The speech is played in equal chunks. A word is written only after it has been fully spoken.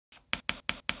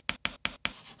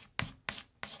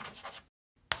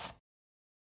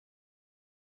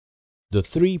The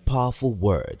 3 powerful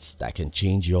words that can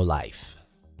change your life.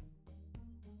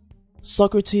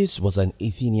 Socrates was an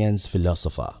Athenian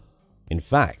philosopher. In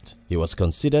fact, he was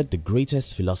considered the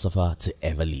greatest philosopher to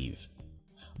ever live.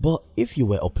 But if you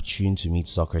were opportune to meet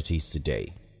Socrates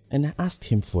today and asked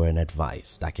him for an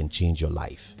advice that can change your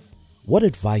life, what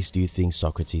advice do you think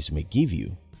Socrates may give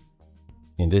you?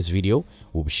 In this video,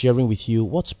 we'll be sharing with you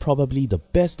what's probably the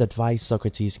best advice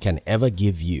Socrates can ever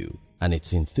give you, and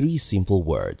it's in 3 simple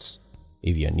words.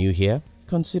 If you're new here,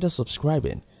 consider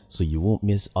subscribing so you won't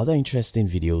miss other interesting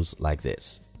videos like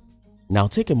this. Now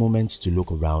take a moment to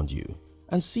look around you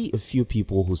and see a few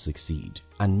people who succeed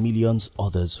and millions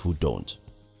others who don't.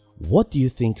 What do you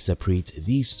think separates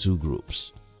these 2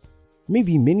 groups?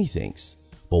 Maybe many things,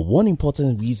 but one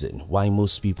important reason why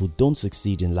most people don't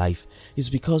succeed in life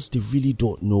is because they really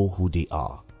don't know who they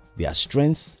are, their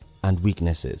strengths and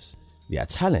weaknesses, their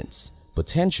talents,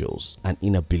 potentials and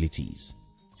inabilities.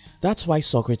 That's why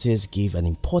Socrates gave an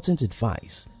important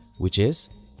advice, which is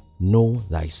know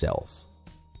thyself.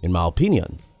 In my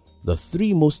opinion, the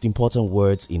 3 most important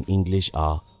words in English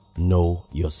are know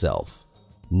yourself.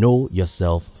 Know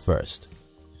yourself first.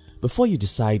 Before you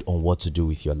decide on what to do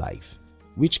with your life,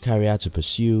 which career to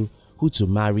pursue, who to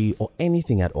marry or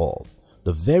anything at all,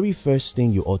 the very first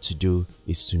thing you ought to do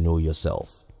is to know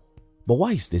yourself. But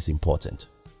why is this important?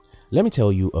 Let me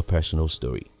tell you a personal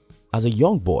story. As a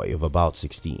young boy of about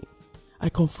 16, I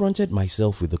confronted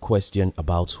myself with the question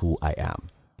about who I am.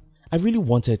 I really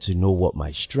wanted to know what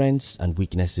my strengths and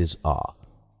weaknesses are.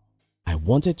 I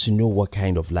wanted to know what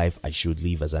kind of life I should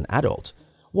live as an adult,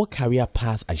 what career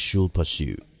path I should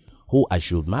pursue, who I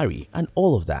should marry, and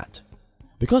all of that.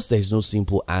 Because there is no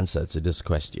simple answer to this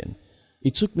question,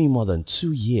 it took me more than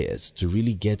 2 years to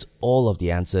really get all of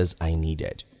the answers I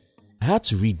needed. I had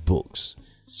to read books,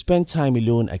 spend time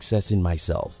alone assessing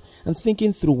myself and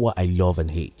thinking through what I love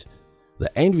and hate.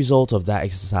 The end result of that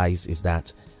exercise is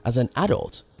that as an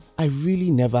adult, I really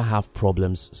never have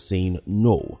problems saying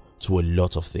no to a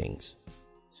lot of things.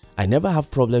 I never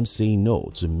have problems saying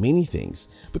no to many things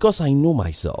because I know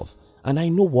myself and I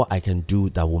know what I can do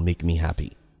that will make me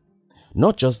happy.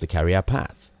 Not just the career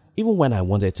path, even when I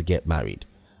wanted to get married.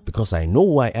 Because I know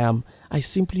who I am, I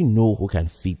simply know who can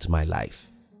fit my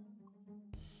life.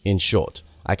 In short,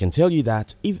 I can tell you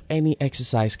that if any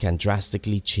exercise can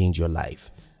drastically change your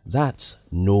life, that's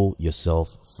know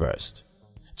yourself first.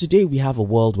 Today we have a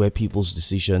world where people's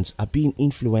decisions are being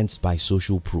influenced by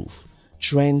social proof,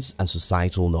 trends and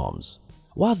societal norms.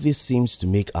 While this seems to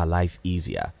make our life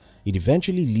easier, it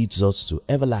eventually leads us to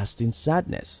everlasting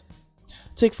sadness.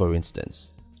 Take for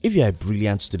instance, if you are a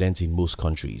brilliant student in most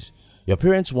countries, your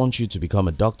parents want you to become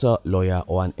a doctor, lawyer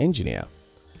or an engineer.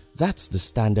 That's the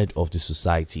standard of the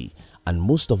society and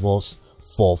most of us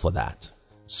fall for that.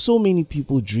 So many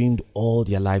people dreamed all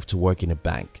their life to work in a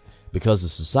bank because the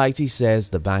society says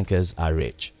the bankers are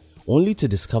rich, only to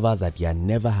discover that they are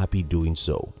never happy doing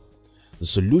so. The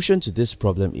solution to this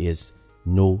problem is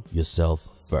know yourself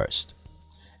first.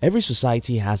 Every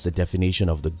society has the definition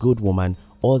of the good woman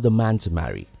or the man to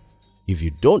marry. If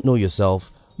you don't know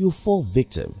yourself, you'll fall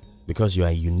victim because you are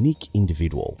a unique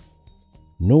individual.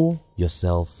 Know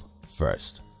yourself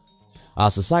first.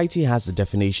 Our society has the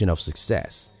definition of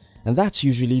success, and that's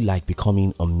usually like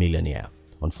becoming a millionaire.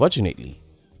 Unfortunately,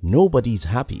 nobody is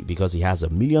happy because he has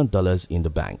 $1 million in the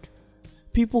bank.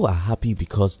 People are happy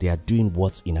because they are doing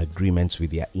what's in agreement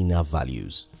with their inner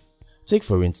values. Take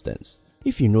for instance,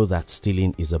 if you know that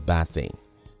stealing is a bad thing,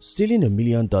 stealing $1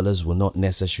 million will not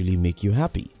necessarily make you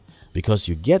happy because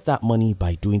you get that money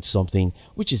by doing something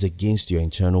which is against your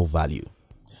internal value.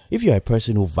 If you are a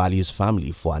person who values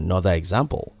family, for another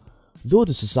example, though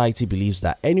the society believes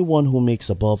that anyone who makes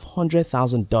above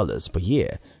 $100,000 per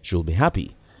year should be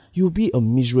happy, you will be a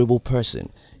miserable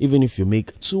person even if you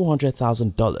make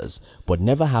 $200,000 but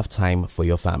never have time for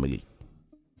your family.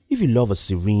 If you love a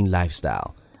serene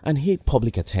lifestyle and hate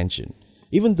public attention,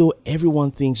 even though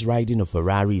everyone thinks riding a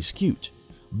Ferrari is cute,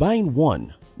 buying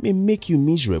one may make you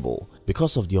miserable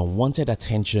because of the unwanted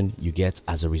attention you get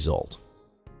as a result.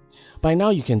 By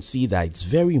now you can see that it's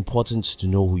very important to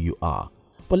know who you are.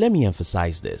 But let me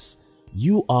emphasize this,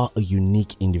 you are a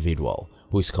unique individual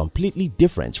who is completely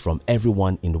different from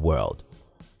everyone in the world.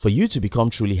 For you to become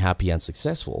truly happy and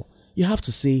successful, you have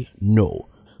to say no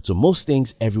to most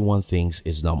things everyone thinks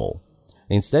is normal.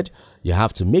 Instead, you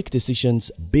have to make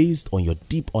decisions based on your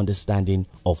deep understanding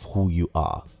of who you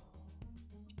are.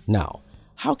 Now,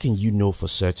 how can you know for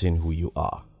certain who you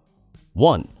are?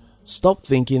 1. Stop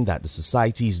thinking that the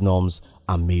society's norms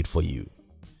are made for you.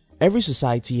 Every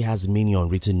society has many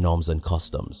unwritten norms and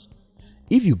customs.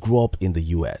 If you grow up in the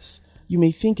US, you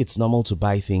may think it's normal to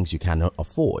buy things you cannot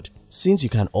afford. since you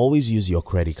can always use your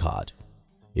credit card.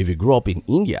 If you grew up in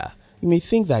India, you may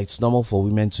think that it's normal for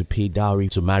women to pay dowry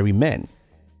to marry men.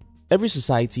 Every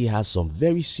society has some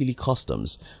very silly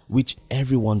customs which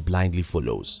everyone blindly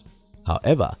follows.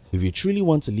 However, if you truly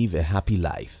want to live a happy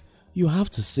life, you have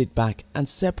to sit back and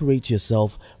separate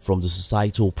yourself from the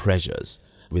societal pressures.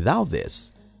 Without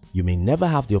this, you may never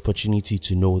have the opportunity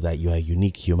to know that you are a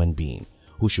unique human being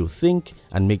who should think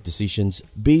and make decisions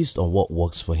based on what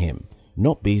works for him,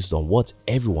 not based on what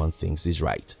everyone thinks is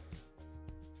right.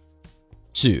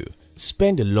 2.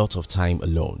 Spend a lot of time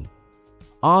alone.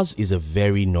 Ours is a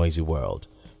very noisy world.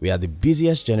 We are the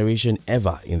busiest generation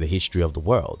ever in the history of the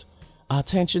world. Our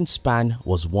attention span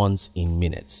was once in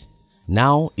minutes.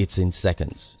 Now it's in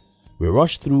seconds. We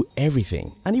rush through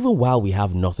everything, and even while we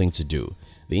have nothing to do,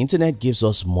 the internet gives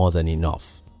us more than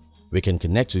enough. We can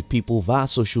connect with people via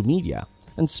social media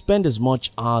and spend as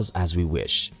much hours as we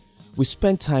wish. We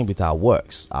spend time with our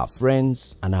works, our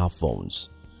friends, and our phones.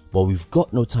 But we've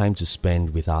got no time to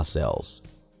spend with ourselves.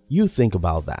 You think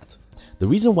about that. The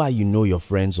reason why you know your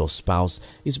friends or spouse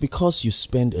is because you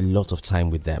spend a lot of time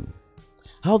with them.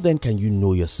 How then can you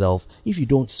know yourself if you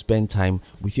don't spend time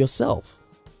with yourself?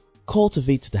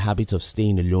 Cultivate the habit of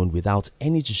staying alone without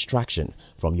any distraction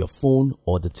from your phone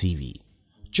or the TV.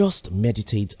 Just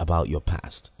meditate about your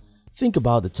past. Think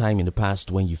about the time in the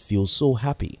past when you feel so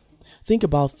happy. Think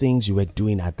about things you were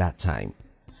doing at that time.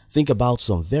 Think about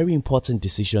some very important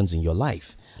decisions in your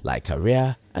life, like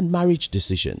career and marriage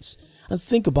decisions, and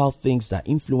think about things that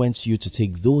influence you to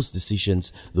take those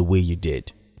decisions the way you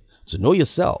did. To know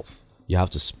yourself, you have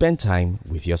to spend time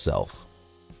with yourself.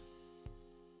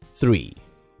 3.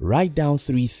 Write down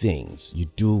 3 things you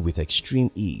do with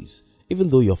extreme ease, even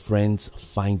though your friends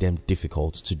find them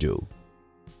difficult to do.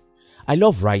 I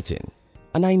love writing,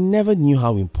 and I never knew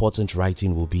how important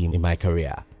writing will be in my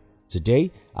career.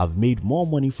 Today, I've made more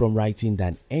money from writing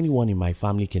than anyone in my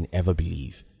family can ever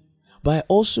believe. But I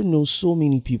also know so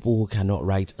many people who cannot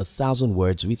write 1,000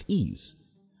 words with ease.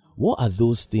 What are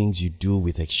those things you do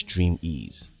with extreme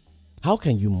ease? How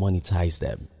can you monetize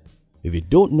them? If you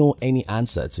don't know any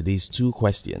answer to these 2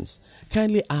 questions,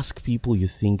 kindly ask people you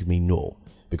think may know,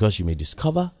 because you may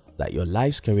discover that your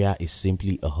life's career is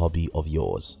simply a hobby of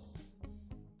yours.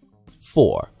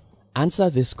 4. Answer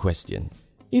this question.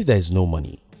 If there is no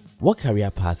money, what career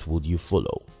path would you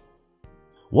follow?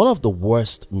 One of the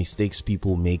worst mistakes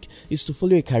people make is to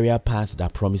follow a career path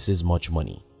that promises much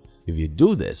money. If you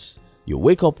do this, you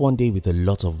wake up one day with a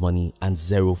lot of money and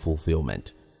zero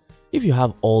fulfillment. If you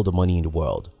have all the money in the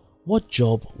world, what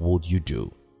job would you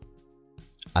do?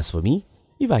 As for me,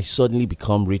 if I suddenly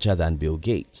become richer than Bill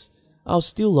Gates, I'll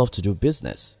still love to do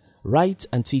business, write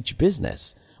and teach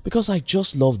business, because I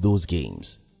just love those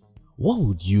games. What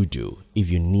would you do if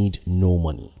you need no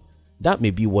money? That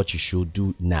may be what you should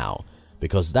do now,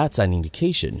 because that's an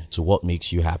indication to what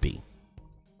makes you happy.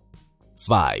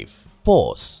 5.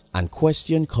 Pause and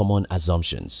question common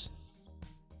assumptions.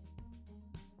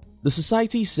 The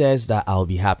society says that I'll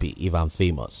be happy if I'm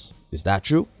famous. Is that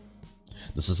true?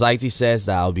 The society says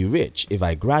that I'll be rich if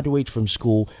I graduate from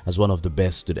school as one of the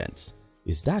best students.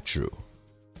 Is that true?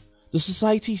 The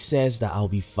society says that I'll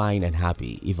be fine and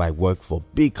happy if I work for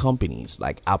big companies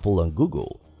like Apple and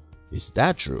Google. Is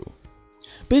that true?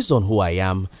 Based on who I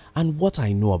am and what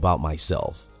I know about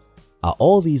myself, are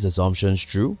all these assumptions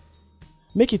true?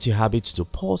 Make it your habit to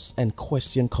pause and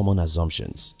question common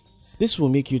assumptions. This will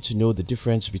make you to know the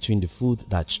difference between the food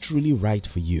that's truly right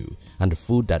for you and the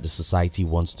food that the society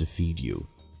wants to feed you.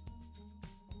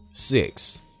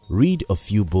 6. Read a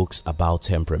few books about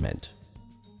temperament.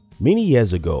 Many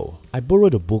years ago, I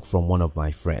borrowed a book from one of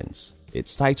my friends.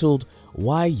 It's titled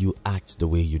Why You Act the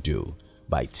Way You Do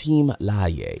by Tim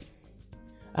LaHaye.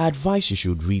 I advise you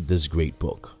should read this great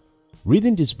book.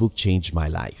 Reading this book changed my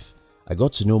life. I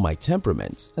got to know my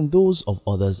temperaments and those of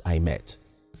others I met.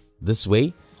 This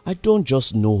way, I don't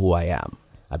just know who I am,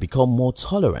 I become more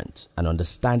tolerant and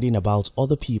understanding about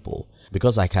other people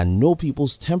because I can know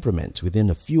people's temperament within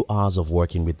a few hours of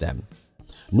working with them.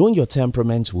 Knowing your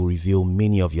temperament will reveal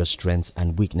many of your strengths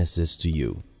and weaknesses to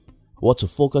you, what to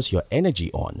focus your energy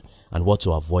on and what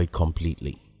to avoid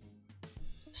completely.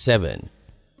 7.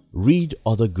 Read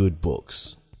other good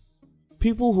books.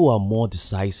 People who are more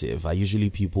decisive are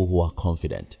usually people who are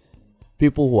confident.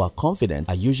 People who are confident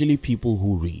are usually people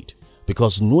who read,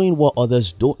 because knowing what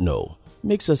others don't know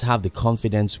makes us have the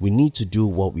confidence we need to do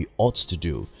what we ought to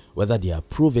do, whether they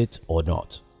approve it or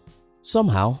not.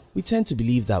 Somehow, we tend to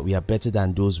believe that we are better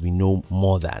than those we know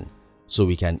more than, so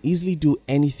we can easily do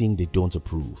anything they don't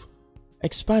approve.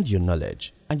 Expand your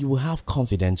knowledge and you will have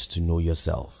confidence to know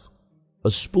yourself. A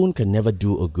spoon can never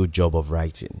do a good job of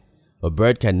writing. A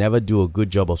bird can never do a good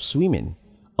job of swimming.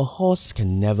 A horse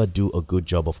can never do a good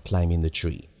job of climbing the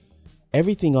tree.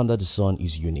 Everything under the sun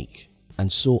is unique,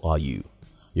 and so are you.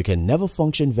 You can never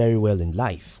function very well in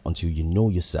life until you know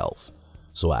yourself.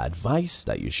 So I advise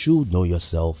that you should know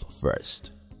yourself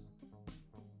first.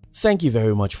 Thank you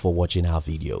very much for watching our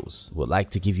videos. We'd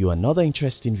like to give you another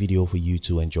interesting video for you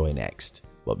to enjoy next.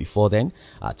 But before then,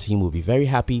 our team will be very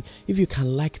happy if you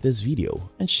can like this video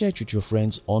and share it with your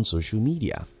friends on social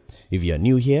media. If you are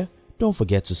new here, don't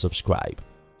forget to subscribe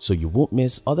so you won't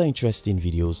miss other interesting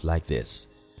videos like this.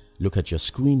 Look at your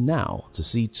screen now to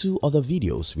see 2 other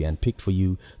videos we handpicked for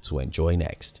you to enjoy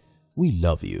next. We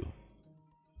love you.